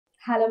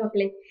Hello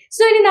മക്കളെ.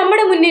 So ഇനി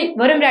നമ്മുടെ മുന്നിൽ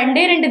വെറും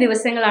രണ്ടേ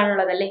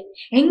ദിവസങ്ങളാണുള്ളതല്ലേ.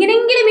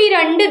 എങ്ങനെങ്കിലും ഈ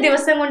 2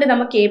 ദിവസം കൊണ്ട്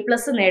നമുക്ക്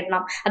A+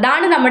 നേടണം.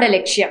 അതാണ് നമ്മുടെ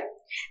ലക്ഷ്യം.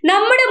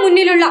 നമ്മുടെ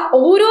മുന്നിലുള്ള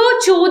ഓരോ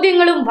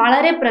ചോദ്യങ്ങളും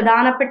വളരെ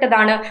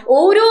പ്രധാനപ്പെട്ടതാണ്.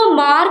 ഓരോ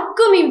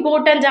മാർക്കും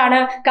ഇമ്പോർട്ടന്റ് ആണ്.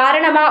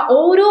 കാരണം ആ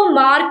ഓരോ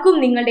മാർക്കും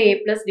നിങ്ങളുടെ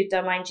A+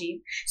 ഡിറ്റർമൈൻ ചെയ്യും.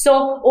 സോ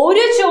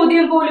ഒരു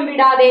ചോദ്യം പോലും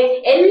വിടാതെ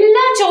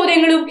എല്ലാ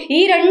ചോദ്യങ്ങളും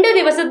ഈ 2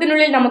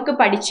 ദിവസത്തിനുള്ളിൽ നമുക്ക്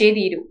പഠിച്ചേ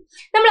തീരൂ.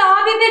 നമ്മൾ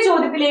ആദ്യത്തെ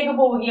ചോദ്യത്തിലേക്ക്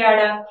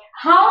പോവുകയാണ്.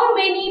 How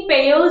many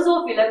pairs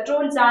of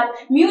electrons are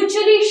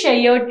mutually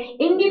shared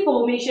in the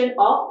formation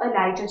of a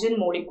nitrogen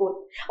molecule?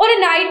 ഒരു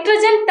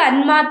നൈട്രജൻ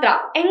തന്മാത്ര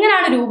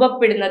എങ്ങനെയാണ്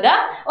രൂപപ്പെടുന്നത്?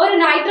 ഒരു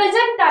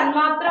നൈട്രജൻ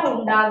തന്മാത്ര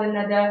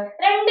ഉണ്ടാകുന്നത്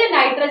 2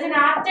 നൈട്രജൻ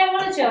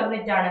ആറ്റങ്ങൾ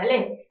ചേർന്നിട്ടാണ് അല്ലെ.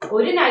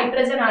 ഒരു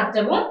നൈട്രജൻ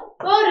ആറ്റവും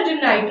വേറൊരു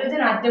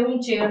നൈട്രജൻ ആറ്റവും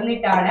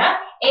ചേർന്നിട്ടാണ്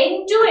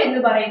N2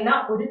 എന്ന് പറയുന്ന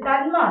ഒരു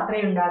തന്മാത്ര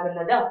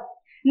ഉണ്ടാകുന്നത്.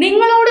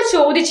 നിങ്ങളോട്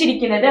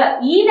ചോദിച്ചിരിക്കുന്നത്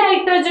ഈ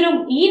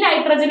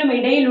നൈട്രജനും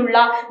ഇടയിലുള്ള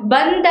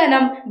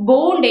ബന്ധനം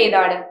ബോണ്ട്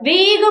ഏതാണ്?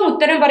 വേഗം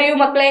ഉത്തരം പറയൂ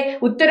മക്കളെ.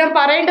 ഉത്തരം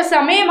പറയേണ്ട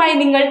സമയമായി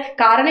നിങ്ങൾ.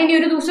 കാരണം ഇനി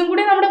ഒരു ദിവസം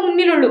കൂടി നമ്മുടെ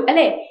മുന്നിലുള്ളൂ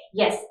അല്ലെ.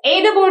 യെസ്,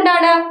 ഏത്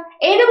ബോണ്ടാണ്?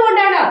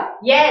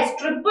 യെസ്,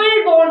 ട്രിപ്പിൾ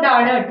ബോണ്ട്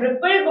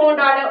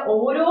ആണ്.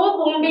 ഓരോ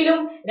ബോണ്ടിലും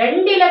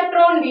 2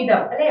 ഇലക്ട്രോൺ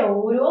വീതം അല്ലെ.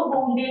 ഓരോ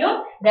ബോണ്ടിലും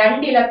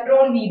 2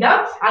 ഇലക്ട്രോൺ വീതം.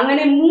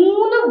 അങ്ങനെ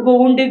 3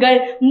 ബോണ്ടുകൾ,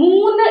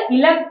 3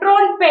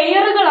 ഇലക്ട്രോൺ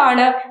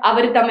പെയറുകളാണ്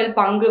അവർ തമ്മിൽ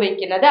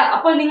പങ്കുവെക്കുന്നത്.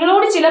 അപ്പോൾ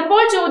നിങ്ങളോട്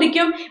ചിലപ്പോൾ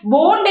ചോദിക്കും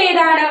ബോണ്ട്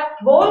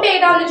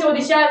ഏതാന്ന്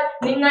ചോദിച്ചാൽ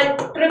നിങ്ങൾ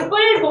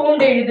ട്രിപ്പിൾ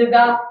ബോണ്ട് എഴുതുക,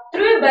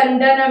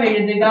 ത്രിബന്ധനം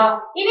എഴുതുക.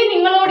 ഇനി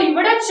നിങ്ങളോട്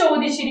ഇവിടെ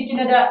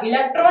ചോദിച്ചിരിക്കുന്നത്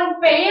ഇലക്ട്രോൺ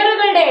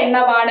പെയറുകളുടെ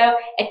എണ്ണമാണ്.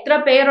 എത്ര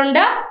പെയറുണ്ട്?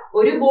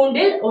 ഒരു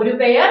ബോണ്ടിൽ ഒരു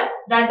പെയർ,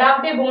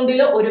 രണ്ടാമത്തെ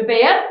ബോണ്ടിൽ ഒരു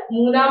പെയർ,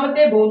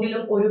 മൂന്നാമത്തെ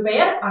ബോണ്ടിലും ഒരു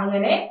പെയർ.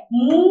 അങ്ങനെ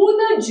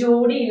 3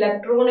 ജോഡി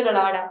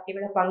ഇലക്ട്രോണുകളാണ്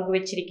ഇവിടെ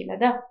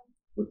പങ്കുവച്ചിരിക്കുന്നത്.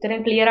 ഉത്തരം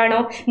ക്ലിയർ ആണോ?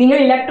 നിങ്ങൾ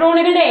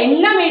ഇലക്ട്രോണുകളുടെ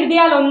എണ്ണം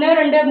എഴുതിയാൽ 1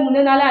 2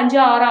 3 4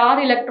 5 6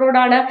 ഇലക്ട്രോൺ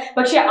ആണ്.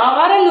 പക്ഷെ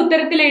 6 എന്ന്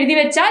ഉത്തരത്തിൽ എഴുതി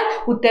വെച്ചാൽ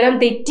ഉത്തരം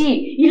തെറ്റി.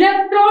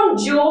 ഇലക്ട്രോൺ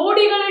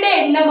ജോഡികളുടെ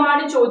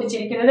എണ്ണമാണ്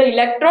ചോദിച്ചിരിക്കുന്നത്.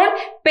 ഇലക്ട്രോൺ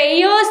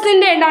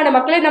പെയേഴ്സിന്റെ എണ്ണമാണ്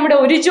മക്കളെ. നമ്മുടെ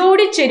ഒരു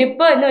ജോഡി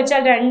ചെരുപ്പ് എന്ന്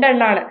വെച്ചാൽ 2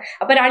 എണ്ണമാണ്.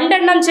 അപ്പൊ 2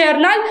 എണ്ണം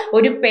ചേർന്നാൽ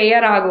ഒരു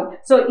പെയർ ആകും.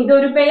 സോ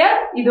ഇതൊരു പെയർ,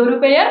 ഇതൊരു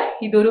പെയർ,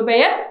 ഇതൊരു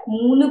പെയർ,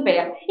 3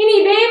 പെയർ. ഇനി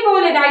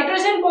ഇതേപോലെ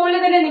നൈട്രജൻ പോലെ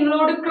തന്നെ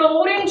നിങ്ങളോട്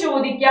ക്ലോറിൻ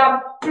ചോദിക്കാം,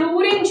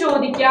 ഫ്ലൂറിൻ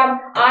ചോദിക്കാം,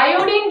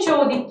 അയോഡിൻ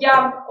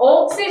ചോദിക്കാം,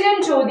 ഓക്സിജൻ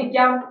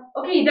ചോദിക്കാം.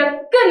 ഓക്കെ,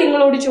 ഇതൊക്കെ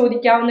നിങ്ങളോട്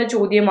ചോദിക്കാവുന്ന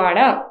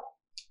ചോദ്യമാണ്.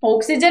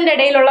 ഓക്സിജന്റെ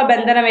ഇടയിലുള്ള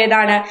ബന്ധനം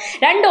ഏതാണ്?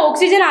 2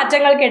 ഓക്സിജൻ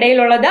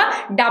ആറ്റങ്ങൾക്കിടയിലുള്ളത്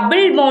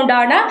ഡബിൾ ബോണ്ട്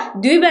ആണ്,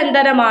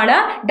 ദ്വിബന്ധനമാണ്.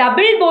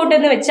 ഡബിൾ ബോണ്ട്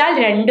എന്ന് വെച്ചാൽ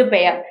 2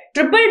 പെയർ,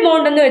 ട്രിപ്പിൾ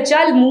ബോണ്ട് എന്ന്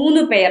വെച്ചാൽ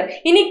 3 പെയർ.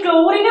 ഇനി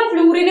ക്ലോറിനും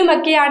ഫ്ലൂറിനും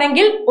ഒക്കെ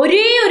ആണെങ്കിൽ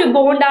ഒരേ ഒരു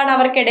ബോണ്ടാണ്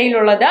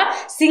അവർക്കിടയിലുള്ളത്,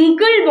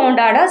 സിംഗിൾ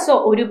ബോണ്ടാണ്. സോ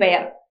ഒരു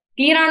പെയർ.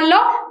 ക്ലിയർ ആണല്ലോ?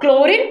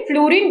 ക്ലോറിൻ,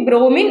 ഫ്ലൂറിൻ,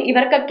 ബ്രോമിൻ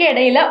ഇവർക്കൊക്കെ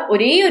ഇടയിൽ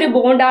ഒരേ ഒരു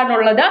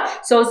ബോണ്ടാണുള്ളത്.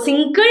 സോ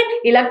സിംഗിൾ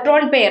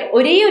ഇലക്ട്രോൺ പെയർ,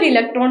 ഒരേ ഒരു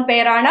ഇലക്ട്രോൺ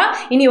പെയർ ആണ്.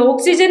 ഇനി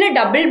ഓക്സിജന്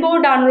ഡബിൾ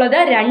ബോണ്ട് ആണുള്ളത്,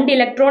 2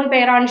 ഇലക്ട്രോൺ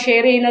പെയർ ആണ്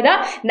ഷെയർ ചെയ്യുന്നത്.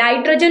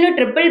 നൈട്രജന്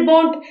triple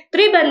bond,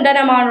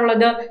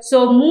 ത്രിബന്ധനമാണുള്ളത്. So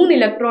 3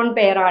 electron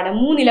pair ആണ്,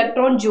 3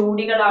 ഇലക്ട്രോൺ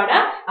ജോഡികളാണ്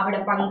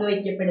അവിടെ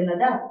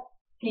പങ്കുവയ്ക്കപ്പെടുന്നത്.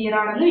 ക്ലിയർ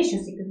ആണെന്ന്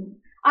വിശ്വസിക്കുന്നു.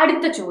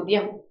 അടുത്ത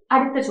ചോദ്യം.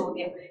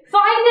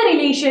 Find the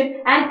relation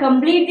and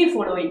complete the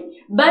following.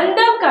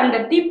 ബന്ധം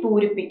കണ്ടെത്തി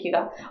പൂരിപ്പിക്കുക.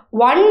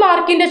 1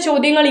 മാർക്കിന്റെ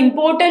ചോദ്യങ്ങൾ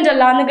ഇമ്പോർട്ടന്റ്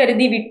അല്ലാന്ന്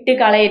കരുതി വിട്ട്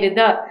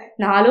കളയരുത്.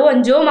 4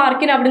 5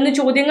 മാർക്കിന് അവിടുന്ന്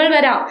ചോദ്യങ്ങൾ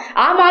വരാം.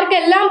 ആ മാർക്ക്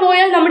എല്ലാം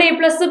പോയാൽ നമ്മുടെ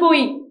A+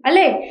 പോയി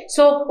അല്ലേ.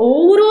 സോ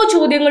ഓരോ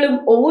ചോദ്യങ്ങളും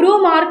ഓരോ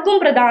മാർക്കും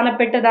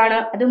പ്രധാനപ്പെട്ടതാണ്.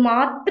 അത്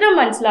മാത്രം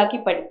മനസ്സിലാക്കി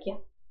പഠിക്കുക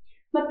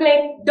മക്കളെ.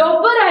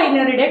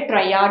 ഡൊബറൈനറുടെ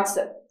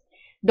ട്രയാഡ്സ്,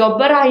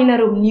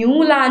 ഡൊബറൈനറും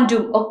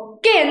ന്യൂലാൻഡും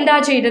ഒക്കെ എന്താ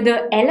ചെയ്തത്?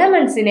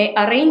 എലമെന്റ്സിനെ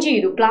അറേഞ്ച്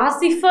ചെയ്തു,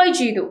 ക്ലാസിഫൈ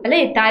ചെയ്തു അല്ലെ,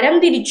 തരം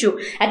തിരിച്ചു.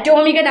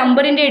 അറ്റോമിക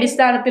നമ്പറിന്റെ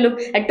അടിസ്ഥാനത്തിലും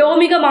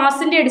അറ്റോമിക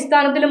മാസിന്റെ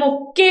അടിസ്ഥാനത്തിലും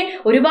ഒക്കെ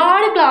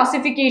ഒരുപാട്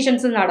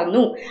ക്ലാസിഫിക്കേഷൻസ്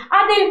നടന്നു.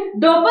 അതിൽ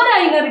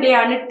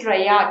ഡൊബറൈനറുടെയാണ്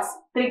ട്രയാഡ്സ്,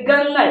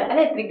 ത്രികങ്ങൾ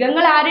അല്ലെ.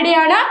 ത്രികങ്ങൾ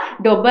ആരുടെയാണ്?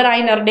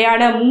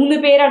 ഡൊബറൈനറുടെയാണ്. 3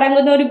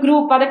 പേരടങ്ങുന്ന ഒരു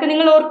ഗ്രൂപ്പ്. അതൊക്കെ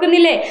നിങ്ങൾ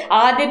ഓർക്കുന്നില്ലേ?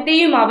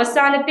 ആദ്യത്തെയും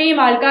അവസാനത്തെയും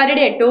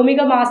ആൾക്കാരുടെ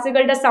അറ്റോമിക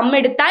മാസുകളുടെ സം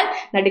എടുത്താൽ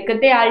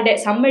നടുക്കത്തെ ആളുടെ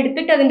സം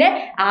എടുത്തിട്ട് അതിന്റെ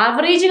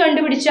ആവറേജ്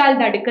കണ്ടുപിടിച്ചാൽ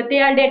നടുക്കത്തെ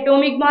ആളുടെ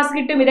അറ്റോമിക് മാസ്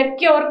കിട്ടും.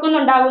 ഇതൊക്കെ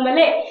ഓർക്കുന്നുണ്ടാവും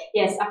അല്ലെ.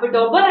 യെസ്, അപ്പൊ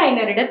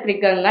ഡൊബറൈനറുടെ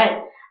ത്രികങ്ങൾ.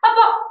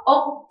 അപ്പൊ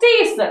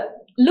ഒക്ടേവ്സ്,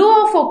 ലോ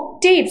ഓഫ്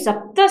ഒക്ടേവ്,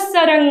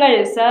 സപ്തസ്വരങ്ങൾ,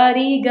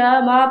 സരി ഗ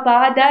മ പ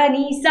ധ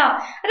നി സ,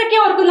 അതൊക്കെ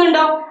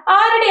ഓർക്കുന്നുണ്ടോ?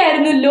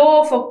 ആരുടെയായിരുന്നു ലോ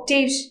ഓഫ്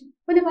ഒക്ടേവ്സ്?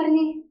 ഒന്ന്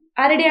പറഞ്ഞേ,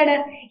 ആരുടെയാണ്?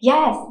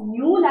 Yes,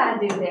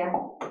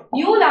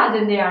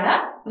 ന്യൂലാൻഡിന്റെയാണ്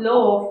law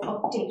of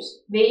octaves.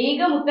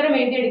 വേഗം ഉത്തരം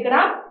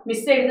എഴുതിയെടുക്കണം.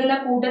 മിസ് എഴുതുന്ന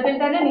കൂട്ടത്തിൽ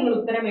തന്നെ നിങ്ങൾ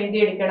ഉത്തരം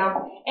എഴുതിയെടുക്കണം.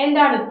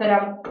 എന്താണ്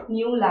ഉത്തരം?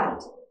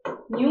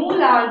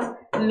 Newland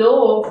law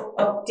of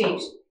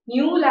octaves.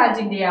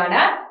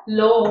 ന്യൂലാൻഡിന്റെയാണ്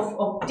law of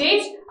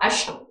octaves.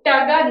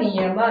 അഷ്ടക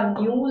നിയമം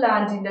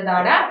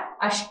ന്യൂലാൻഡിൻ്റെതാണ്.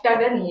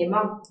 അഷ്ടക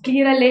നിയമം.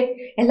 ക്ലിയർ അല്ലേ?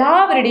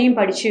 എല്ലാവരുടെയും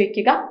പഠിച്ചു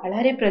വെക്കുക,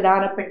 വളരെ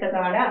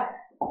പ്രധാനപ്പെട്ടതാണ്.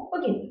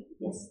 Okay,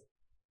 yes.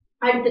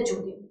 അടുത്ത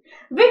ചോദ്യം.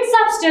 Which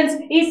substance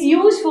is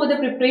used for the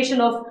preparation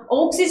of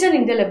oxygen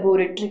in the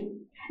laboratory?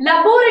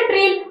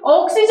 ലബോറട്ടറിയിൽ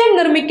ഓക്സിജൻ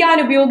നിർമ്മിക്കാൻ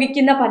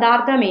ഉപയോഗിക്കുന്ന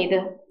പദാർത്ഥം ഏത്?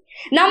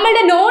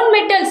 നമ്മളുടെ നോൺ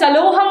മെറ്റൽസ്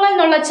അലോഹങ്ങൾ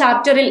എന്നുള്ള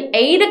ചാപ്റ്ററിൽ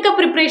ഏതൊക്കെ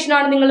പ്രിപ്പറേഷൻ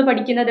ആണ് നിങ്ങൾ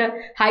പഠിക്കുന്നത്?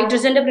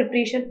 ഹൈഡ്രജന്റെ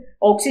പ്രിപ്പറേഷൻ,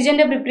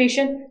 ഓക്സിജന്റെ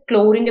പ്രിപ്പറേഷൻ,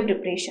 ക്ലോറിന്റെ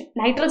പ്രിപ്പറേഷൻ.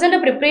 നൈട്രജന്റെ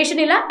പ്രിപ്പറേഷൻ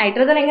ഇല്ല.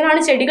 നൈട്രജൻ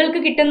എങ്ങനെയാണ്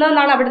ചെടികൾക്ക്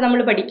കിട്ടുന്നതെന്നാണ് അവിടെ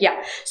നമ്മൾ പഠിക്കുക.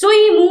 സോ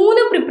ഈ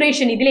 3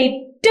 പ്രിപ്പറേഷൻ ഇതിൽ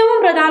ഏറ്റവും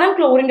പ്രധാനം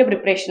ക്ലോറിന്റെ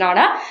പ്രിപ്പറേഷൻ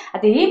ആണ്.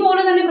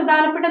 അതേപോലെ തന്നെ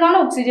പ്രധാനപ്പെട്ടതാണ്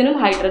ഓക്സിജനും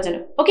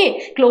ഹൈഡ്രജനും. ഓക്കെ,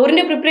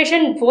 ക്ലോറിന്റെ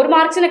പ്രിപ്പറേഷൻ 4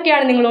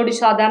 മാർക്സിനൊക്കെയാണ് നിങ്ങളോട്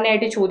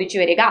സാധാരണയായിട്ട് ചോദിച്ചു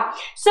വരിക.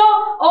 സോ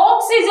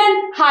ഓക്സിജൻ,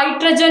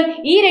 ഹൈഡ്രജൻ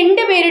ഈ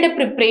 2 പേരുടെ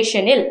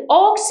പ്രിപ്പറേഷനിൽ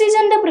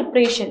ഓക്സിജന്റെ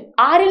പ്രിപ്പറേഷൻ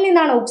ആരിൽ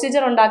നിന്നാണ്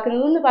ഓക്സിജൻ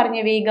ഉണ്ടാക്കുന്നത് എന്ന് പറഞ്ഞ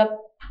വേഗം.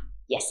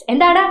 യെസ്,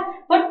 എന്താണ്?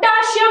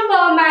 Potassium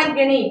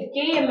permanganate,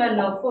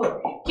 KMnO4.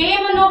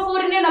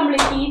 KMnO4നെ നമ്മൾ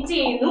ഹീറ്റ്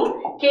ചെയ്യുന്നു,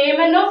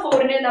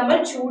 KMnO4നെ നമ്മൾ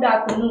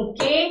ചൂടാക്കുന്നു.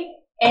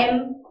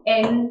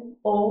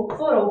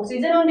 KMnO4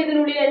 ഓക്സിജൻ ഉണ്ട്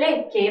ഇതിനുള്ളിൽ അല്ലേ?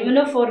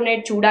 KMnO4നെ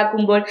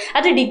ചൂടാക്കുമ്പോൾ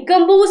അത്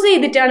ഡിക്കമ്പോസ്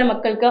ചെയ്തിട്ടാണ്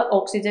മക്കൾക്ക്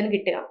ഓക്സിജൻ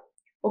കിട്ടുക.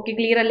 ഓക്കെ,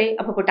 ക്ലിയർ അല്ലേ?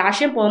 അപ്പൊ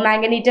പൊട്ടാഷ്യം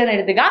പെർമാംഗനേറ്റ് എന്ന്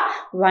എഴുതുക.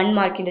 1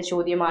 മാർക്കിന്റെ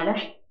ചോദ്യമാണ്.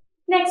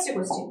 Next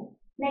question.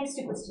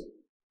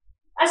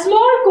 A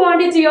small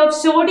quantity of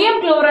sodium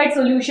chloride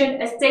solution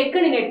is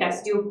taken in a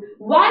test tube.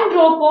 1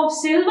 drop of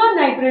silver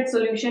nitrate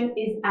solution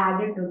is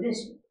added to this.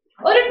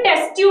 ഒരു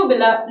ടെസ്റ്റ്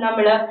ട്യൂബിൽ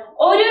നമ്മൾ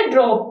 1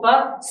 ഡ്രോപ്പ്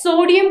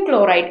സോഡിയം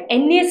ക്ലോറൈഡ്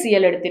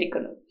NaCl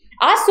എടുത്തിരിക്കുന്നു.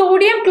 ആ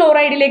sodium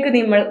ക്ലോറൈഡിലേക്ക്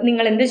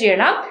നിങ്ങൾ എന്ത്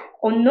ചെയ്യണം?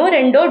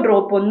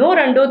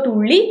 1-2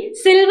 തുള്ളി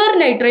സിൽവർ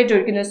നൈട്രേറ്റ്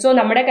ഒഴിക്കുന്നു. സോ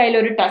നമ്മുടെ കയ്യിൽ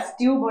ഒരു ടെസ്റ്റ്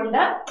ട്യൂബ്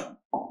ഉണ്ട്,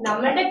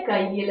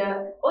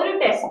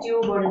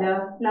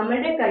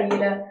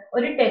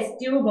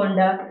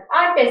 ആ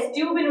ടെസ്റ്റ്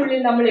ട്യൂബിനുള്ളിൽ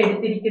നമ്മൾ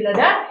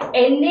എടുത്തിരിക്കുന്നത്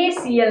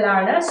NaCl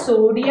ആണ്,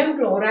 സോഡിയം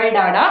ക്ലോറൈഡ്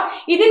ആണ്.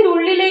 ഇതിന്റെ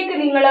ഉള്ളിലേക്ക്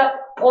നിങ്ങൾ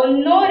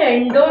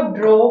 1-2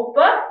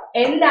 ഡ്രോപ്പ്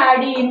എന്ത്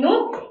ആഡ് ചെയ്യുന്നു?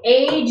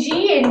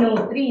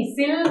 AgNO3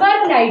 സിൽവർ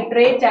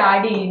നൈട്രേറ്റ്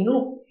ആഡ് ചെയ്യുന്നു.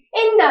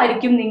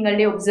 എന്തായിരിക്കും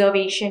നിങ്ങളുടെ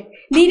ഒബ്സർവേഷൻ,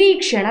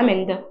 നിരീക്ഷണം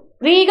എന്ത്?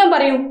 വേഗം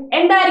പറയൂ,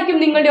 എന്തായിരിക്കും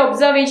നിങ്ങളുടെ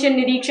ഒബ്സർവേഷൻ,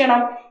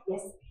 നിരീക്ഷണം?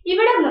 യെസ്,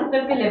 ഇവിടെ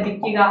മക്കൾക്ക്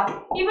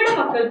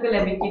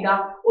ലഭിക്കുക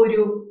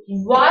ഒരു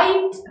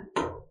വൈറ്റ്,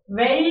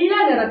 വെള്ള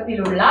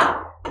നിറത്തിലുള്ള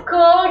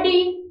കേർഡി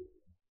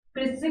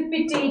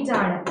പ്രിസിപ്പിറ്റേറ്റ്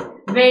ആണ്.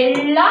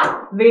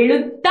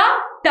 വെളുത്ത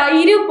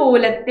തൈര്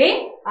പോലത്തെ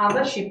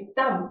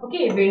അവശിഷ്ടം.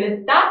 ഓക്കെ,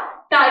 വെളുത്ത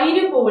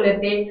തൈര്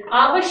പോലത്തെ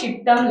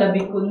അവശിഷ്ടം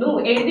ലഭിക്കുന്നു.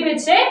 എഴുതി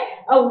വെച്ചേ,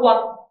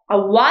 a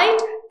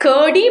white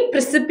curdy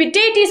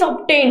precipitate is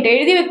obtained.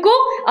 എഴുതി വെക്കൂ,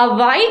 a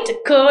white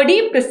curdy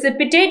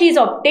precipitate is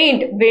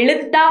obtained.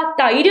 വെളുത്ത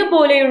തൈര്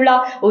പോലെയുള്ള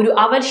ഒരു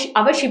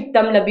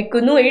അവശിഷ്ടം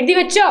ലഭിക്കുന്നു. എഴുതി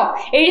വെച്ചോ?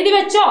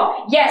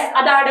 യെസ്,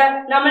 അതാണ്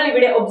നമ്മൾ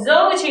ഇവിടെ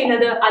ഒബ്സർവ്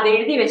ചെയ്യുന്നത്. അത്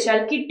എഴുതി വെച്ചാൽ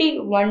കിട്ടി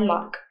 1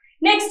 മാർക്ക്.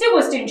 നെക്സ്റ്റ്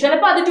ക്വസ്റ്റ്യൻ,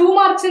 ചിലപ്പോൾ അത് 2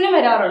 മാർക്സിനും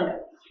വരാറുണ്ട്.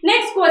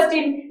 Next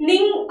question,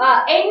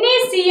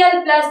 NaCl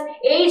plus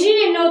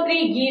AgNO3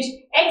 gives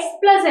X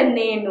plus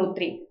NaNO3.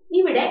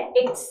 ഇവിടെ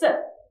X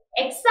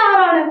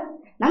ആരാണ്?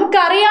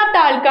 നമുക്കറിയാത്ത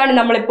ആൾക്കാണ്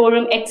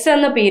നമ്മളെപ്പോഴും X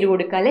എന്ന പേര്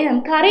കൊടുക്കുക അല്ലെ?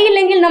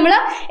 നമുക്കറിയില്ലെങ്കിൽ നമ്മൾ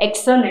X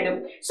എന്നിടും.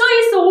 സോ ഈ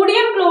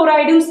സോഡിയം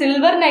ക്ലോറൈഡും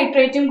സിൽവർ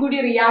നൈട്രേറ്റും കൂടി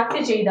റിയാക്ട്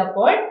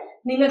ചെയ്തപ്പോൾ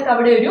നിങ്ങൾക്ക്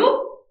അവിടെ ഒരു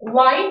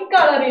വൈറ്റ്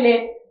കളറിലെ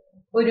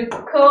ഒരു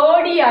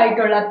കേർഡി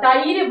ആയിട്ടുള്ള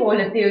തൈര്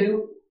പോലത്തെ ഒരു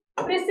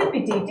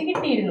പ്രിസിപ്പിറ്റേറ്റ്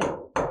കിട്ടിയിരുന്നു.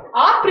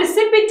 ആ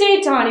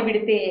പ്രിസിപ്പിറ്റേറ്റ് ആണ്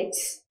ഇവിടുത്തെ X.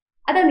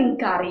 അത്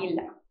നിങ്ങൾക്ക് അറിയില്ല.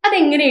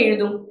 അതെങ്ങനെ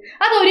എഴുതും?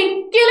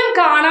 അതൊരിക്കലും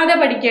കാണാതെ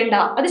പഠിക്കേണ്ട.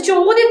 അത്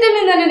ചോദ്യത്തിൽ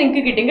നിന്ന് തന്നെ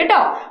നിങ്ങൾക്ക് കിട്ടും കേട്ടോ.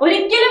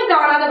 ഒരിക്കലും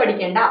കാണാതെ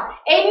പഠിക്കേണ്ട.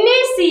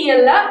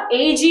 NaCl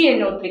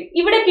AgNO3.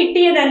 ഇവിടെ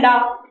കിട്ടിയത് എന്താ?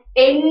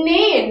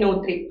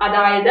 NaNO3.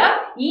 അതായത്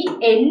ഈ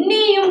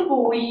Naയും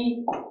പോയി,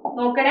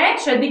 നോക്കണേ,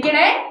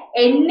 ശ്രദ്ധിക്കണേ,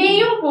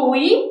 Naയും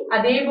പോയി,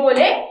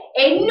 അതേപോലെ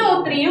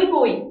NO3യും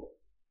പോയി.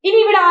 ഇനി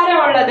ഇവിടെ ആരാ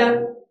ഉള്ളത്?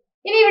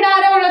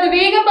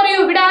 വേഗം പറയൂ,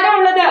 ഇവിടെ ആരാ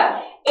ഉള്ളത്?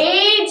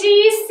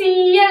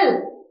 AgCl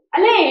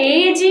അല്ലെ?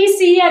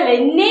 AgCl,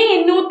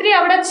 NaNO3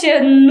 അവിടെ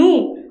ചെന്നു,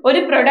 ഒരു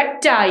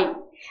പ്രൊഡക്റ്റ് ആയി.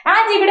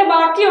 ആൻഡ് ഇവിടെ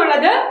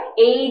ബാക്കിയുള്ളത്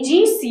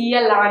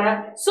AgCl ആണ്.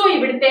 സോ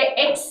ഇവിടുത്തെ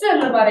X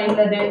എന്ന്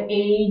പറയുന്നത്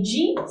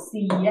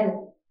AgCl.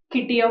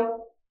 കിട്ടിയോ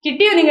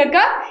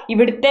നിങ്ങൾക്ക്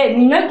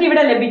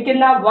ഇവിടെ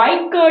ലഭിക്കുന്ന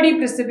വൈറ്റ് കേർഡി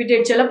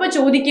പ്രിസിപ്പിറ്റേറ്റ് ചിലപ്പോൾ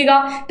ചോദിക്കുക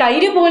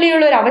തൈര്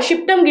പോലെയുള്ള ഒരു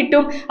അവശിഷ്ടം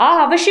കിട്ടും. ആ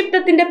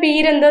അവശിഷ്ടത്തിന്റെ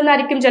പേര്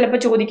എന്തെന്നായിരിക്കും ചിലപ്പോൾ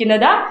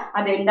ചോദിക്കുന്നത്.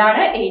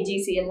 അതെന്താണ്?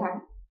 AgCl ആണ്.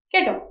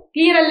 കേട്ടോ?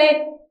 ക്ലിയർ അല്ലേ?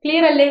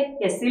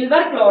 യെസ്,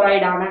 സിൽവർ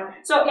ക്ലോറൈഡ് ആണ്.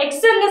 സോ X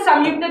എന്ന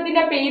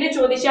സംയുക്തത്തിന്റെ പേര്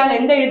ചോദിച്ചാൽ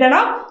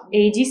എന്തെഴുതണം?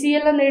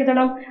 AgCl എന്ന്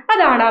എഴുതണം.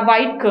 അതാണ്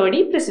വൈറ്റ് കേർഡി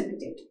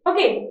പ്രിസിപ്പിറ്റേറ്റ്.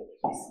 ഓക്കെ,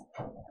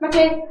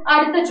 പക്ഷേ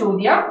അടുത്ത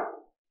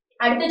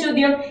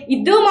ചോദ്യം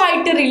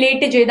ഇതുമായിട്ട്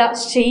റിലേറ്റ് ചെയ്ത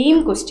സെയിം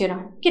ക്വസ്റ്റ്യൻ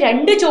ആണ്.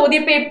 2 ചോദ്യ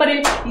പേപ്പറിൽ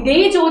ഇതേ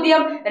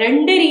ചോദ്യം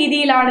 2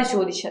 രീതിയിലാണ്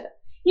ചോദിച്ചത്.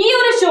 ഈ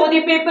ഒരു ചോദ്യ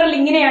പേപ്പറിൽ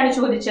ഇങ്ങനെയാണ്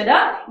ചോദിച്ചത്.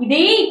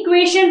 ഇതേ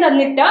ഇക്വേഷൻ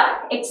തന്നിട്ട്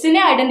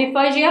Xനെ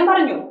ഐഡന്റിഫൈ ചെയ്യാൻ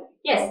പറഞ്ഞു.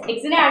 യെസ്,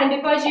 Xനെ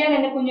ഐഡന്റിഫൈ ചെയ്യാൻ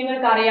എന്റെ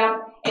കുഞ്ഞുങ്ങൾക്ക് അറിയാം.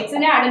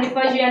 Xനെ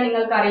ഐഡന്റിഫൈ ചെയ്യാൻ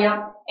നിങ്ങൾക്കറിയാം.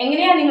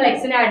 എങ്ങനെയാ നിങ്ങൾ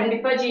Xനെ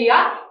ഐഡന്റിഫൈ ചെയ്യുക?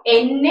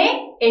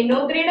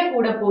 NaNO3യുടെ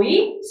കൂടെ പോയി,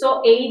 സോ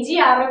Ag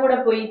ആരുടെ കൂടെ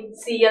പോയി?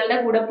 Cl ന്റെ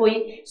കൂടെ പോയി.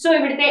 സോ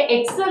ഇവിടുത്തെ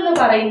X എന്ന്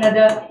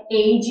പറയുന്നത്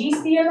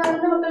AgCl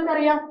ആണെന്ന്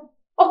മക്കൾക്കറിയാം.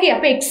 ഓക്കെ,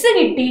 അപ്പൊ X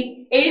കിട്ടി,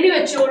 എഴുതി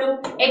വെച്ചോളൂ.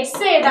 X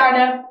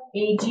ഏതാണ്?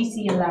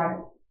 AgCl ആണ്.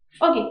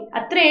 ഓക്കെ,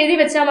 അത്ര എഴുതി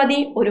വെച്ചാൽ മതി,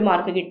 1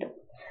 മാർക്ക് കിട്ടും.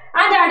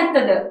 അത്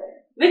അടുത്തത്,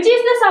 which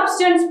is the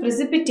substance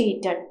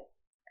precipitated?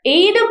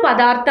 ഏത്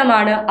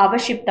പദാർത്ഥമാണ്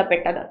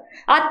അവക്ഷിപ്തപ്പെട്ടത്?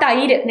 ആ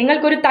തൈര്,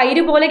 നിങ്ങൾക്കൊരു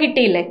തൈര് പോലെ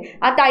കിട്ടിയില്ലേ,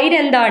 ആ തൈര്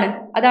എന്താണ്?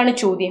 അതാണ്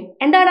ചോദ്യം.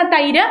 എന്താണ് ആ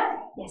തൈര്?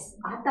 യെസ്,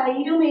 ആ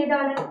തൈരും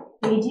ഏതാണ്?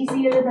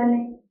 AgCl തന്നെ.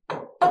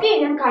 ഓക്കെ,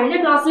 ഞാൻ കഴിഞ്ഞ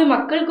ക്ലാസ്സിൽ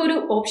മക്കൾക്ക് ഒരു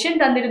ഓപ്ഷൻ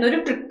തന്നിരുന്നു, ഒരു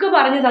ട്രിക്ക്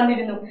പറഞ്ഞു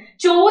തന്നിരുന്നു.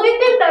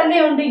 ചോദ്യത്തിൽ തന്നെ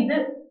ഉണ്ട് ഇത്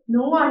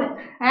നോ ആണ്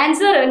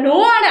ആൻസർ. നോ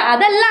ആണ്,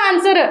 അതല്ല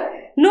ആൻസർ.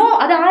 നോ,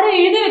 അത് ആരും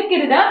എഴുതി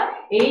വെക്കരുത്.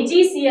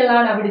 AgCl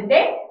ആണ്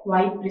അവിടുത്തെ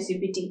വൈറ്റ്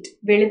പ്രിസിപ്പിറ്റേറ്റ്,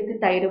 വെളുത്ത്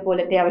തൈര്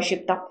പോലത്തെ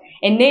അവക്ഷിപ്തം.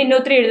 എന്നെ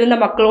എന്നോത്ര എഴുതുന്ന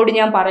മക്കളോട്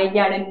ഞാൻ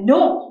പറയുകയാണ്, നോ,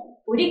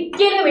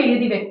 ഒരിക്കലും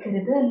എഴുതി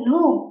വെക്കരുത്.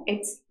 നോ,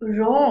 ഇറ്റ്സ്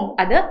റോങ്,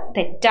 അത്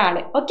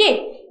തെറ്റാണ്. Okay,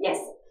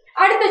 yes.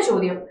 അടുത്ത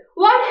ചോദ്യം,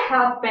 what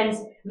happens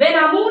when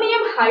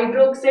ammonium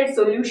hydroxide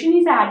solution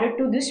is added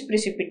to this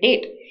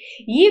precipitate?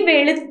 ഈ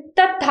വെളുത്ത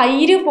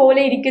തൈര്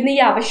പോലെ ഇരിക്കുന്ന ഈ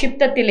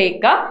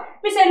അവക്ഷിപ്തത്തിലേക്ക്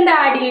മിസ് എന്താ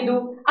ആഡ് ചെയ്തു?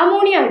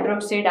 അമോണിയം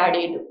ഹൈഡ്രോക്സൈഡ് ആഡ്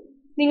ചെയ്തു.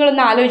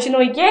 നിങ്ങളൊന്ന് ആലോചിച്ച്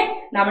നോക്കിയേ,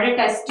 നമ്മുടെ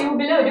ടെസ്റ്റ്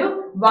ട്യൂബിൽ ഒരു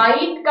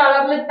വൈറ്റ്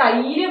കളറിൽ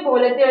തൈര്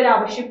പോലത്തെ ഒരു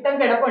അവക്ഷിപ്തം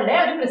കിടപ്പുണ്ട്,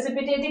 ഒരു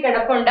പ്രിസിപ്പിറ്റേറ്റ്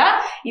കിടപ്പുണ്ട്.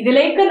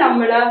 ഇതിലേക്ക്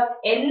നമ്മൾ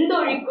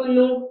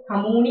എന്തൊഴിക്കുന്നു?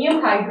 Ammonium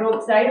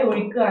hydroxide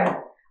ഒഴിക്കുകയാണ്.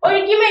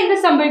 ഒഴിക്കുമ്പോൾ എന്ത്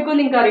സംഭവിക്കും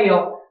നിങ്ങൾക്കറിയോ?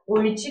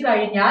 ഒഴിച്ചു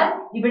കഴിഞ്ഞാൽ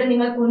ഇവിടെ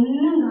നിങ്ങൾക്ക്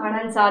ഒന്നും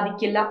കാണാൻ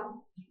സാധിക്കില്ല.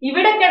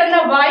 ഇവിടെ കിടന്ന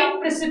വൈറ്റ്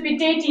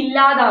പ്രിസിപ്പിറ്റേറ്റ്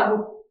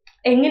ഇല്ലാതാകും.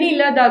 എങ്ങനെ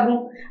ഇല്ലാതാകും?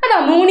 അത്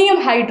അമോണിയം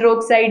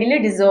ഹൈഡ്രോക്സൈഡിൽ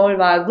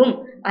ഡിസോൾവ് ആകും,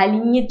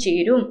 അലിഞ്ഞു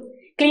ചേരും.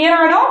 ക്ലിയർ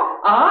ആണോ?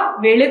 ആ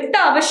വെളുത്ത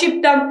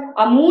അവക്ഷിപ്തം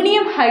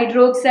അമോണിയം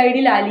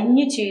ഹൈഡ്രോക്സൈഡിൽ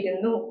അലിഞ്ഞു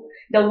ചേരുന്നു.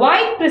 The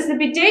white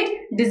precipitate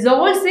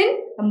dissolves in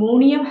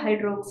ammonium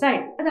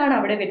hydroxide. അതാണ്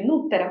അവിടെ വരുന്ന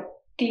ഉത്തരം.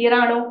 ക്ലിയർ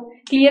ആണോ?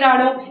 ക്ലിയർ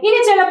ആണോ? ഇനി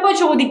ചിലപ്പോൾ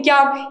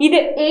ചോദിക്കാം, ഇത്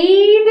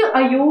ഏത്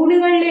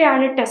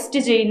അയോണുകളിലെയാണ് ടെസ്റ്റ്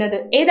ചെയ്യുന്നത്?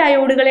 ഏത്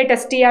അയോണുകളെ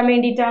ടെസ്റ്റ് ചെയ്യാൻ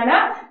വേണ്ടിയിട്ടാണ്?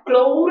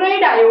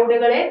 ക്ലോറൈഡ്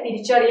അയോണുകളെ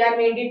തിരിച്ചറിയാൻ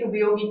വേണ്ടിയിട്ട്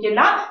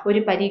ഉപയോഗിക്കുന്ന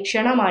ഒരു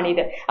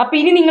പരീക്ഷണമാണിത്. അപ്പൊ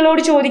ഇനി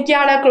നിങ്ങളോട്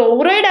ചോദിക്കുകയാണ്,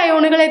 ക്ലോറൈഡ്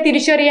അയോണുകളെ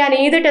തിരിച്ചറിയാൻ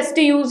ഏത്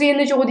ടെസ്റ്റ് യൂസ്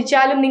ചെയ്യുന്നു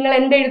ചോദിച്ചാലും നിങ്ങൾ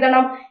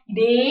എന്തെഴുതണം?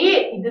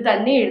 ഇത്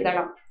തന്നെ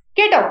എഴുതണം.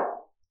 കേട്ടോ?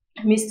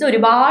 മിസ്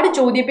ഒരുപാട്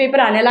ചോദ്യപേപ്പർ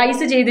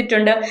അനലൈസ്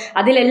ചെയ്തിട്ടുണ്ട്,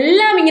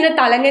 അതിലെല്ലാം ഇങ്ങനെ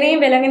തലങ്ങനെയും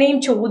വിലങ്ങനെയും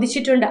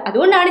ചോദിച്ചിട്ടുണ്ട്.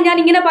 അതുകൊണ്ടാണ് ഞാൻ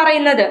ഇങ്ങനെ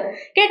പറയുന്നത്.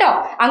 കേട്ടോ?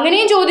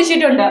 അങ്ങനെയും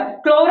ചോദിച്ചിട്ടുണ്ട്,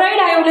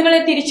 ക്ലോറൈഡ് അയോണുകളെ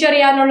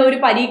തിരിച്ചറിയാനുള്ള ഒരു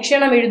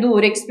പരീക്ഷണം എഴുതൂ,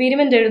 ഒരു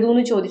എക്സ്പെരിമെന്റ് എഴുതൂ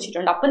എന്ന്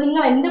ചോദിച്ചിട്ടുണ്ട്. അപ്പൊ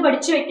നിങ്ങൾ എന്ത്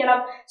പഠിച്ചു വെക്കണം?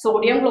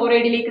 സോഡിയം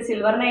ക്ലോറൈഡിലേക്ക്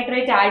സിൽവർ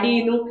നൈട്രേറ്റ് ആഡ്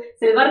ചെയ്യുന്നു.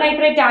 സിൽവർ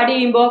നൈട്രേറ്റ് ആഡ്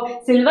ചെയ്യുമ്പോൾ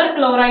സിൽവർ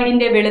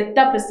ക്ലോറൈഡിന്റെ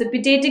വെളുത്ത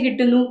പ്രിസിപ്പിറ്റേറ്റ്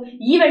കിട്ടുന്നു.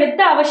 ഈ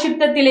വെളുത്ത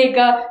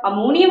അവക്ഷിപ്തത്തിലേക്ക്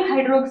അമോണിയം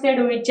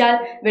ഹൈഡ്രോക്സൈഡ് ഒഴിച്ചാൽ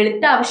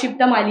വെളുത്ത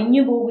അവക്ഷിപ്തം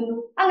അലിഞ്ഞു പോകുന്നു.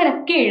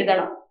 അങ്ങനെയൊക്കെ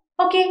എഴുതണം.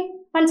 ഓക്കെ,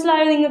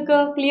 മനസ്സിലായോ നിങ്ങൾക്ക്?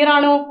 ക്ലിയർ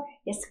ആണോ?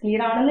 യെസ്,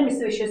 ക്ലിയർ ആണെന്ന്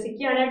മിസ്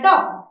വിശ്വസിക്കുകയാണ് കേട്ടോ.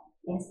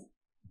 യെസ്.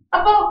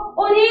 അപ്പൊ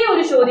ഒരേ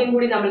ഒരു ചോദ്യം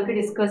കൂടി നമുക്ക്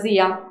ഡിസ്കസ്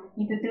ചെയ്യാം.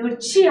 ഇത്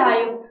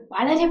തീർച്ചയായും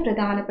വളരെ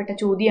പ്രധാനപ്പെട്ട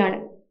ചോദ്യമാണ്.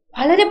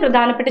 വളരെ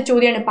പ്രധാനപ്പെട്ട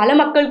ചോദ്യമാണ്. പല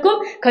മക്കൾക്കും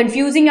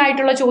കൺഫ്യൂസിംഗ്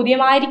ആയിട്ടുള്ള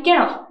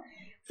ചോദ്യമായിരിക്കണം.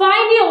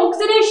 Find the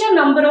oxidation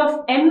number of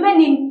Mn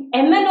in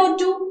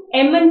MnO2,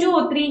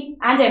 Mn2O3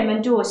 and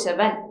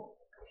Mn2O7.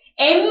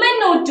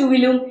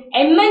 MnO2ലും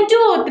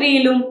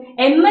Mn2O3ലും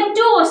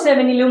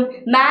Mn2O7ലും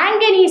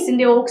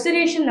മാംഗനീസിന്റെ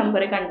oxidation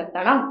number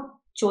കണ്ടെത്തണം.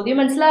 ചോദ്യം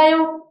മനസ്സിലായോ?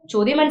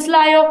 ചോദ്യം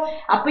മനസ്സിലായോ?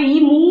 അപ്പൊ ഈ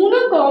 3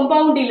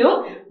 കോമ്പൗണ്ടിലും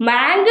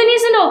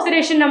മാംഗനീസിന്റെ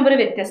ഓക്സിഡേഷൻ നമ്പർ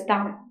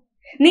വ്യത്യസ്തമാണ്.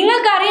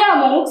 നിങ്ങൾക്കറിയാം,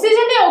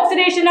 ഓക്സിജന്റെ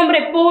ഓക്സിഡേഷൻ നമ്പർ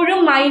എപ്പോഴും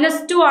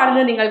 -2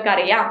 ആണെന്ന്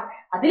നിങ്ങൾക്കറിയാം.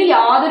 അതിൽ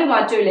യാതൊരു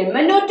മാറ്റവും ഇല്ല.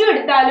 MnO2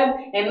 എടുത്താലും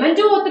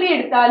Mn2O3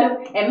 എടുത്താലും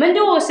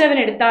Mn2O7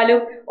 എടുത്താലും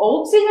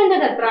ഓക്സിജന്റെ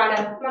എത്രയാണ്?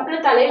 മക്കൾ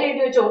തലയിൽ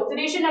എഴുതി വെച്ച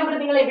ഓക്സിഡേഷൻ നമ്പർ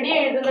നിങ്ങൾ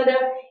എവിടെയാണ് എഴുതുന്നത്?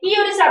 ഈ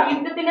ഒരു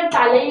സംയുക്തത്തിന്റെ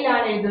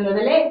തലയിലാണ്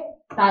എഴുതുന്നത് അല്ലെ?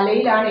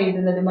 തലയിലാണ്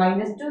എഴുതുന്നത്.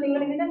 -2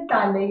 നിങ്ങൾ ഇതിന്റെ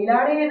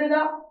തലയിലാണ് എഴുതുക.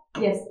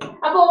 യെസ്.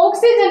 അപ്പൊ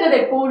ഓക്സിജന്റെ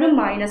എപ്പോഴും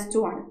 -2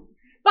 ആണ്.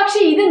 പക്ഷെ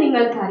ഇത്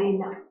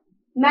നിങ്ങൾക്കറിയില്ല,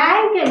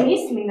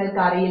 മാംഗനീസ്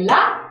നിങ്ങൾക്ക് അറിയില്ല.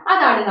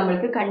 അതാണ്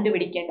നമ്മൾക്ക്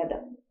കണ്ടുപിടിക്കേണ്ടത്.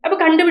 അപ്പൊ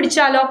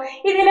കണ്ടുപിടിച്ചാലോ?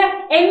 ഇതില്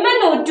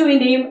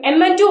MnO2ന്റെയും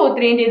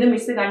Mn2O3ന്റെയും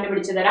മിസ്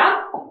കണ്ടുപിടിച്ചു തരാം.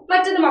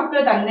 മറ്റത് മക്കൾ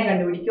തന്നെ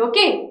കണ്ടുപിടിക്കും.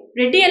 ഓക്കെ,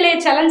 റെഡി അല്ലേ?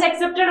 ചലഞ്ച്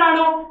അക്സെപ്റ്റഡ്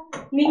ആണോ?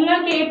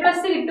 നിങ്ങൾക്ക് A+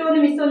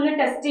 കിട്ടുമെന്ന് മിസ് ഒന്ന്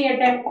ടെസ്റ്റ്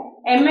ചെയ്യട്ടെ.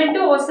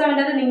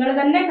 Mn2O7 നിങ്ങൾ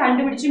തന്നെ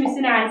കണ്ടുപിടിച്ച്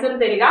മിസ്സിന് ആൻസർ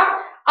തരിക.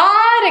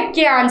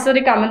 ആരൊക്കെ ആൻസർ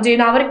കമന്റ്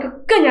ചെയ്യുന്നു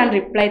അവർക്കൊക്കെ ഞാൻ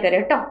റിപ്ലൈ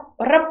തരാം കേട്ടോ.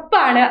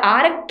 ഉറപ്പാണ്.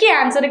 ആരൊക്കെ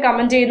ആൻസർ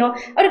കമന്റ് ചെയ്യുന്നു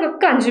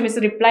അവർക്കൊക്കെ 5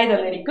 മിസ് റിപ്ലൈ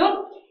തന്നിരിക്കും.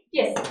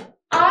 യെസ്.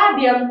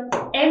 ആദ്യം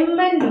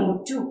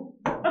MnO2.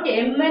 ഓക്കെ,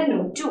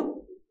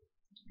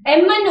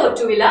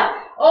 MnO2ല്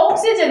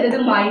ഓക്സിജന്റെ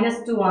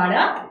 -2 ആണ്,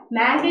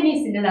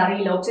 മാംഗനീസിന്റെ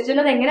അറിയില്ല.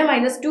 ഓക്സിജന്റെ എങ്ങനെ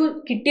 -2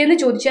 കിട്ടിയെന്ന്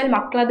ചോദിച്ചാൽ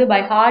മക്കൾ അത്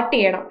ബൈ ഹാർട്ട്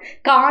ചെയ്യണം,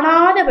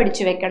 കാണാതെ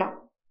പഠിച്ചു വെക്കണം.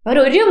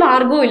 ഒരു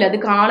മാർഗവും ഇല്ല, അത്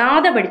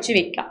കാണാതെ പഠിച്ചു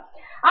വെക്കാം.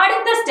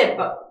 അടുത്ത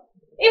സ്റ്റെപ്പ്,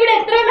 ഇവിടെ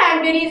എത്ര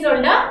മാംഗനീസ്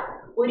ഉണ്ട്?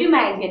 ഒരു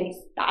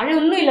മാംഗനീസ്. താഴെ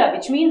ഒന്നുമില്ല,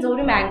 വിച്ച് മീൻസ്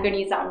ഒരു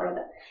മാംഗനീസ്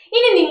ആണുള്ളത്.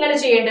 ഇനി നിങ്ങൾ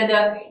ചെയ്യേണ്ടത്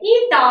ഈ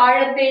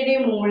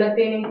താഴത്തേനെയും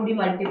മൂളത്തേനെയും കൂടി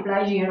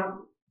മൾട്ടിപ്ലൈ ചെയ്യണം.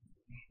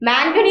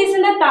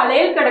 മാംഗനീസിന്റെ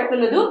തലയിൽ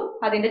കിടക്കുന്നതും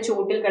അതിന്റെ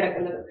ചോട്ടിൽ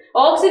കിടക്കുന്നതും,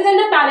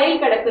 ഓക്സിജന്റെ തലയിൽ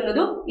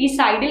കിടക്കുന്നതും ഈ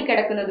സൈഡിൽ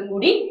കിടക്കുന്നതും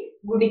കൂടി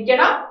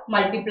ഗുണിക്കണം,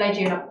 മൾട്ടിപ്ലൈ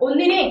ചെയ്യണം.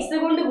 ഒന്നിനെ x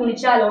കൊണ്ട്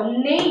ഗുണിച്ചാൽ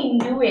 1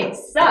 × x.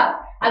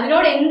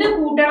 അതിനോട് എന്ത്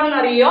കൂട്ടണം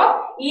എന്നറിയോ?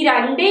 ഈ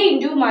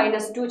 2 ×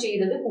 -2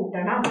 ചെയ്തത്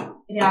കൂട്ടണം.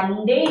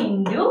 2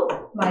 ×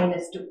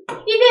 -2.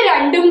 ഇത്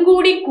രണ്ടും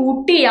കൂടി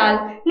കൂട്ടിയാൽ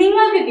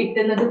നിങ്ങൾക്ക്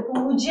കിട്ടുന്നത്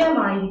 0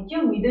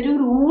 ആയിരിക്കും. ഇതൊരു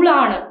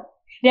റൂളാണ്.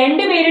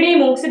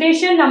 രണ്ടുപേരുടെയും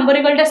ഓക്സിഡേഷൻ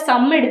നമ്പറുകളുടെ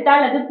സം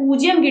എടുത്താൽ അത്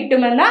 0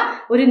 കിട്ടുമെന്ന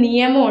ഒരു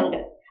നിയമമുണ്ട്.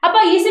 അപ്പൊ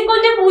ഈസിക്വൽ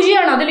ടു 0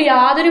 ആണ്, അതിൽ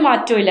യാതൊരു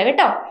മാറ്റവും ഇല്ല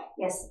കേട്ടോ.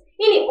 യെസ്.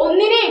 ഇനി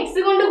ഒന്നിനെ x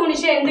കൊണ്ട്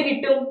ഗുണിച്ചാൽ എന്ത്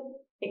കിട്ടും?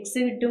 x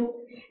കിട്ടും.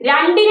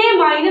 രണ്ടിനെ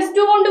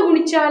 -2 കൊണ്ട്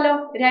ഗുണിച്ചാലോ?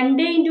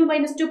 2 ×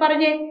 -2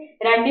 പറഞ്ഞേ.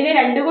 2നെ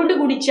 2 കൊണ്ട്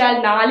ഗുണിച്ചാൽ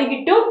 4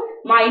 കിട്ടും.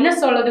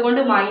 മൈനസ് ഉള്ളത്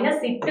കൊണ്ട്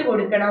മൈനസ് ഇട്ട്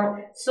കൊടുക്കണം.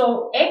 സോ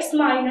x -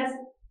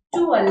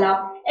 2 അല്ല,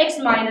 x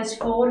 -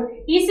 4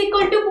 =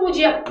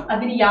 0.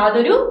 അതിന്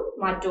യാതൊരു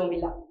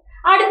മാറ്റവുമില്ല.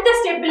 അടുത്ത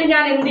സ്റ്റെപ്പിൽ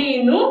ഞാൻ എന്ത്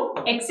ചെയ്യുന്നു?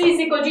 x =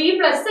 ഈ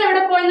പ്ലസ്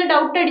എവിടെ പോയെന്ന്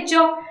ഡൗട്ട്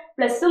അടിച്ചോ?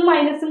 പ്ലസും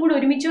മൈനസും കൂടി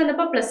ഒരുമിച്ച്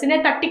വന്നപ്പോൾ പ്ലസിനെ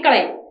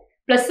തട്ടിക്കളയും.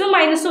 പ്ലസും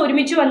മൈനസും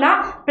ഒരുമിച്ച് വന്നാൽ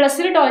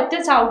പ്ലസിന് ഒറ്റ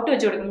ചവിട്ട്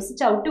വെച്ച് കൊടുക്കും. മിസ്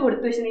ചവിട്ട്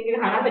കൊടുത്തു വെച്ച് നിങ്ങൾക്ക്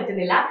കാണാൻ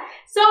പറ്റുന്നില്ല.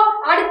 സോ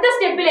അടുത്ത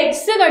സ്റ്റെപ്പിൽ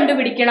എക്സ്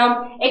കണ്ടുപിടിക്കണം.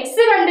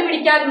 എക്സ്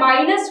കണ്ടുപിടിക്കാൻ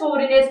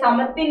 -4നെ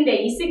സമത്തിന്റെ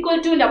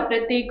 =ന്റെ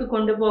അപ്പുറത്തേക്ക്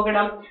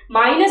കൊണ്ടുപോകണം.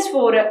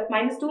 -4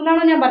 -2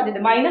 എന്നാണോ ഞാൻ പറഞ്ഞത്?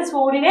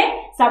 -4നെ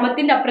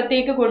സമത്തിന്റെ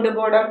അപ്പുറത്തേക്ക്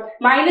കൊണ്ടുപോകണം.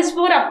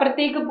 -4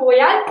 അപ്പുറത്തേക്ക്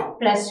പോയാൽ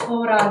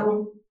 +4 ആകും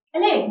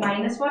അല്ലേ?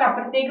 -4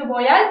 അപ്പുറത്തേക്ക്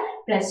പോയാൽ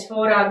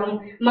 +4 ആകും.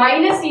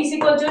 മൈനസ്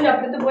 =ന്റെ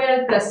അപ്പുറത്ത് പോയാൽ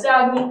പ്ലസ്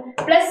ആകും.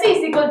 പ്ലസ്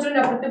 =ന്റെ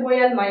അപ്പുറത്ത്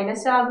പോയാൽ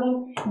മൈനസ് ആകും.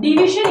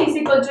 ഡിവിഷൻ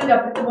 =ന്റെ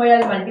അപ്പുറത്ത്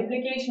പോയാൽ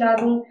മൾട്ടിപ്ലിക്കേഷൻ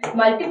ആകും.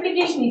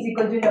 മൾട്ടിപ്ലിക്കേഷൻ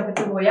 =ന്റെ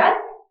അപ്പുറത്ത് പോയാൽ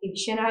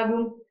ഡിവിഷൻ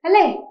ആകും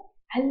അല്ലേ?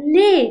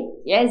 അല്ലേ?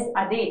 യെസ്,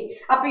 അതെ.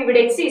 അപ്പൊ ഇവിടെ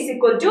x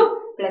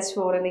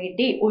 +4 എന്ന്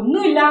കിട്ടി.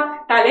 ഒന്നുമില്ല,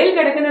 തലയിൽ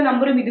കിടക്കുന്ന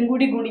നമ്പറും ഇതും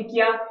കൂടി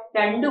ഗുണിക്കുക.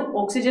 രണ്ടും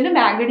ഓക്സിജനും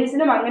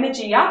മാംഗനീസിനും അങ്ങനെ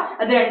ചെയ്യാം.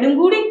 അത് രണ്ടും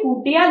കൂടി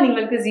കൂട്ടിയാൽ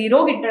നിങ്ങൾക്ക് 0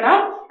 കിട്ടണം.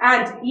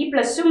 ആൻഡ് ഈ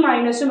പ്ലസും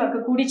മൈനസും ഒക്കെ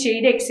കൂടി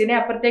ചെയ്ത് എക്സിനെ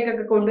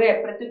അപ്പുറത്തേക്കൊക്കെ കൊണ്ടുപോയി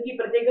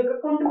ഇപ്പുറത്തേക്കൊക്കെ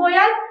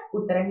കൊണ്ടുപോയാൽ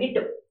ഉത്തരം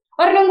കിട്ടും.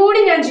 ഒരെണ്ണം കൂടി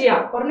ഞാൻ ചെയ്യാം.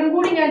 അപ്പൊ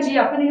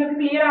നിങ്ങൾക്ക്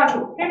ക്ലിയർ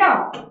ആകും കേട്ടോ.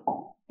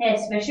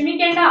 യെസ്,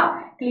 വിഷമിക്കേണ്ട.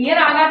 ക്ലിയർ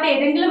ആകാത്ത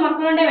ഏതെങ്കിലും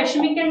മക്കളുടെ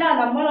വിഷമിക്കേണ്ട,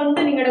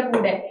 നമ്മളുണ്ട് നിങ്ങളുടെ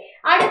കൂടെ.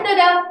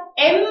 അടുത്തത്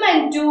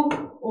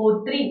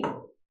Mn2O3.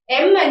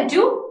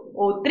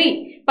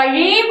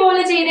 പഴയ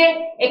പോലെ ചെയ്തേ.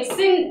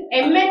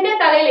 എമ്മിന്റെ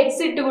തലയിൽ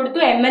എക്സ് ഇട്ട് കൊടുത്തു.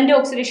 എമ്മിന്റെ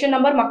ഓക്സിഡേഷൻ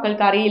നമ്പർ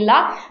മക്കൾക്ക് അറിയില്ല,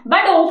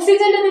 ബട്ട്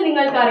ഓക്സിജന്റെ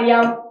നിങ്ങൾക്ക്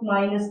അറിയാം.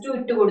 -2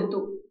 ഇട്ട് കൊടുത്തു.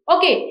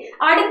 ഓക്കെ.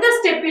 അടുത്ത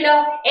സ്റ്റെപ്പില്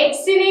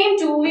എക്സിനെയും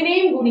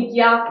 2വിനെയും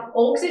ഗുണിക്കുക.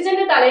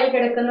 ഓക്സിജന്റെ തലയിൽ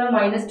കിടക്കുന്ന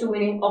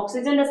 -2വിനെയും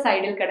ഓക്സിജന്റെ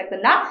സൈഡിൽ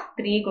കിടക്കുന്ന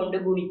 3 കൊണ്ട്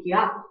ഗുണിക്കുക.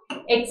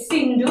 x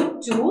 ×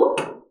 2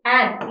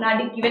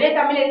 ആൻഡ് ഇവരെ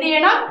തമ്മിൽ എന്ത്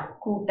ചെയ്യണം?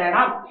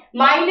 കൂട്ടണം.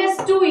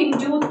 -2 ×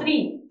 3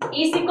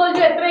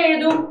 = എത്ര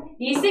എഴുതും?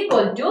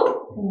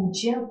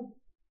 =0.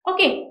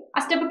 ഓക്കെ, ആ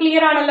സ്റ്റെപ്പ്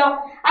ക്ലിയർ ആണല്ലോ.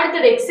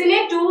 അടുത്തത് എക്സിനെ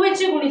 2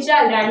 വെച്ച്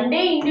ഗുണിച്ചാൽ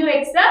 2 ×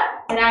 x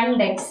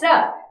 2x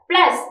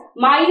പ്ലസ്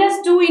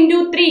 -2 ×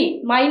 3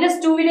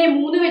 -2വിനെ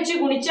 3 വെച്ച്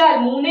ഗുണിച്ചാൽ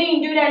 3 ×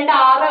 2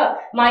 6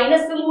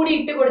 മൈനസും കൂടി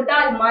ഇട്ട്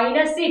കൊടുത്താൽ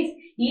 -6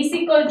 =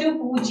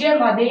 0.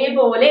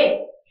 അതേപോലെ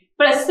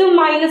പ്ലസും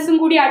മൈനസും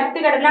കൂടി അടുത്ത്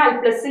കിടന്നാൽ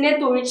പ്ലസിനെ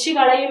തൊഴിച്ചു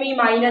കളയും ഈ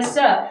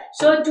മൈനസ്.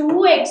 So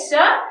 2x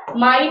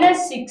 -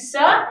 6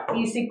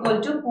 =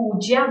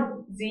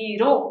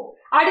 0.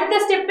 അടുത്ത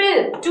സ്റ്റെപ്പിൽ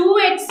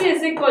 2x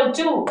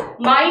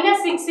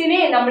 -6നെ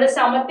നമ്മൾ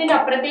സമത്തിന്റെ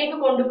അപ്പുറത്തേക്ക്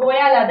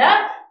കൊണ്ടുപോയാൽ അത്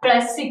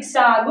 +6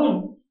 ആകും.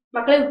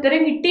 മക്കളെ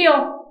ഉത്തരം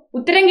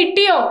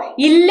കിട്ടിയോ?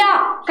 ഇല്ല,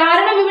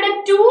 കാരണം ഇവിടെ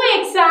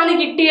 2x ആണ്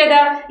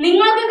കിട്ടിയത്.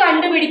 നിങ്ങൾക്ക്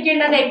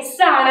കണ്ടുപിടിക്കേണ്ടത് x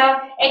ആണ്.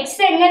 x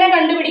എങ്ങനെ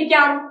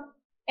കണ്ടുപിടിക്കാം?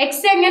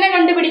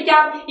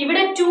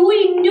 ഇവിടെ 2 ×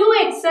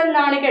 x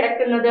എന്നാണ്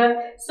കിടക്കുന്നത്.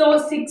 സോ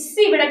 6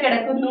 ഇവിടെ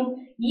കിടക്കുന്നു.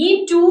 ഈ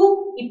 2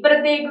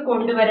 ഇപ്പുറത്തേക്ക്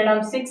കൊണ്ടുവരണം.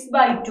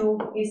 6/2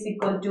 =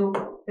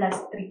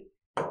 +3.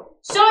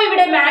 സോ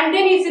ഇവിടെ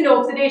മാംഗനീസിന്റെ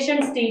ഓക്സിഡേഷൻ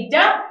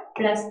സ്റ്റേറ്റ്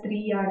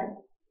 +3 ആണ്.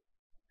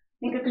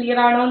 നിങ്ങൾക്ക് ക്ലിയർ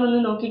ആണോ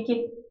എന്ന് നോക്കിക്കേ.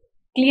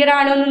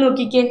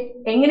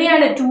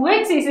 എങ്ങനെയാണ്?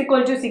 2x =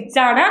 6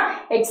 ആണ്.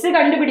 x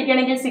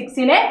കണ്ടുപിടിക്കണമെങ്കിൽ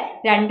 6നെ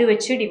 2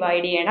 വെച്ച്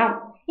ഡിവൈഡ് ചെയ്യണം.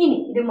 ഇനി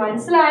ഇത്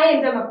മനസ്സിലായ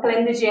എന്റെ മക്കൾ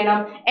എന്ത് ചെയ്യണം?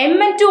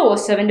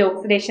 Mn2O7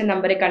 ഓക്സിഡേഷൻ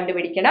നമ്പർ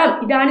കണ്ടുപിടിക്കണം.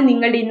 ഇതാണ്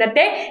നിങ്ങളുടെ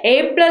ഇന്നത്തെ A+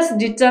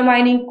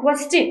 ഡിറ്റർമൈനിങ്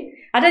ക്വസ്റ്റ്യൻ.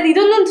 അതായത്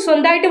ഇതൊന്നും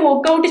സ്വന്തമായിട്ട്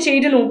വർക്ക്ഔട്ട്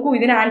ചെയ്ത് നോക്കൂ.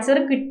 ഇതിന് ആൻസർ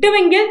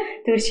കിട്ടുമെങ്കിൽ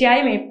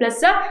തീർച്ചയായും A+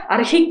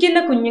 അർഹിക്കുന്ന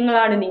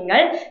കുഞ്ഞുങ്ങളാണ് നിങ്ങൾ.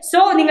 സോ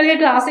നിങ്ങൾക്ക്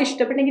ക്ലാസ്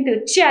ഇഷ്ടപ്പെട്ടെങ്കിൽ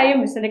തീർച്ചയായും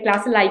മിസ്സിന്റെ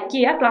ക്ലാസ് ലൈക്ക്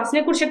ചെയ്യുക.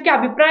 ക്ലാസ്സിനെ കുറിച്ചൊക്കെ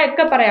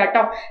അഭിപ്രായമൊക്കെ പറയാം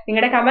കേട്ടോ.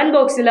 നിങ്ങളുടെ കമന്റ്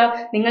ബോക്സിൽ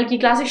നിങ്ങൾക്ക് ഈ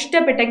ക്ലാസ്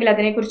ഇഷ്ടപ്പെട്ടെങ്കിൽ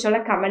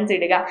അതിനെക്കുറിച്ചുള്ള കമന്റ്സ്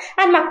ഇടുക.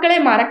 ആൻഡ് മക്കളെ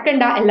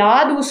മറക്കണ്ട, എല്ലാ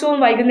ദിവസവും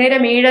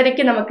വൈകുന്നേരം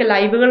 7:30 നമുക്ക്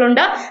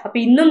ലൈവുകളുണ്ട്. അപ്പൊ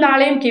ഇന്നും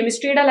നാളെയും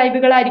കെമിസ്ട്രിയുടെ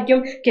ലൈവുകളായിരിക്കും.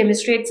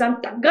 Chemistry exam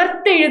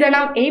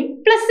തകർത്തെഴുതണം.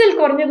 A+ൽ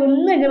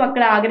കുറഞ്ഞതൊന്നും എൻ്റെ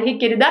മക്കളെ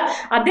ആഗ്രഹിക്കരുത്.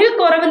 അതിൽ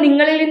കുറവ്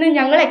നിങ്ങളിൽ നിന്ന്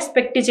ഞങ്ങൾ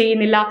എക്സ്പെക്ട്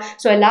ചെയ്യുന്നില്ല.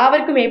 സോ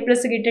എല്ലാവർക്കും A+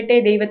 കിട്ടട്ടെ.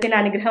 ദൈവത്തിന്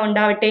അനുഗ്രഹം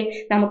ഉണ്ടാവട്ടെ.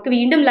 നമുക്ക്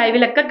വീണ്ടും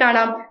ലൈവിലൊക്കെ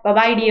കാണാം.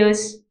 By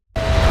dears.